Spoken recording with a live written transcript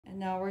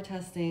now we're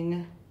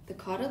testing the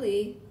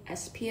Caudalie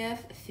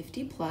SPF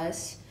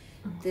 50+.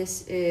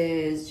 This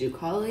is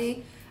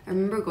caudalie. I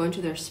remember going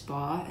to their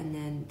spa and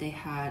then they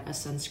had a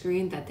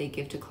sunscreen that they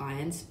give to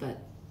clients, but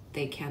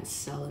they can't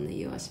sell in the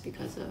US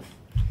because of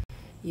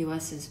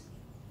US's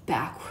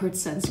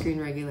backwards sunscreen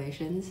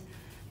regulations.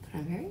 But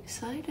I'm very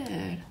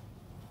excited.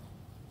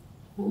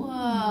 Whoa.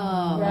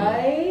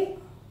 right.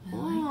 I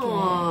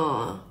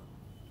like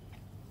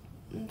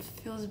it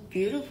feels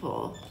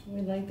beautiful.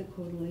 We like the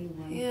caudalie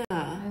one.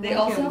 Yeah. They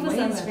also have a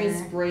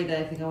sunscreen spray that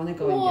I think I want to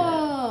go and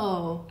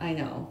Whoa. get. I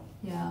know.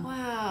 Yeah.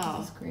 Wow.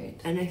 This is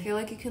great. And I feel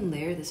like you can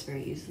layer this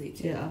very easily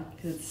too. Yeah,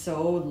 because it's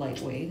so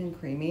lightweight and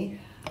creamy.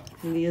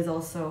 Leah's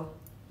also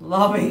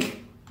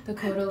loving The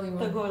caudalie the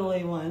one.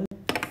 caudalie one.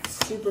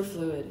 Super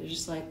fluid. It's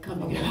just like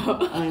coming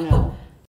out. I know.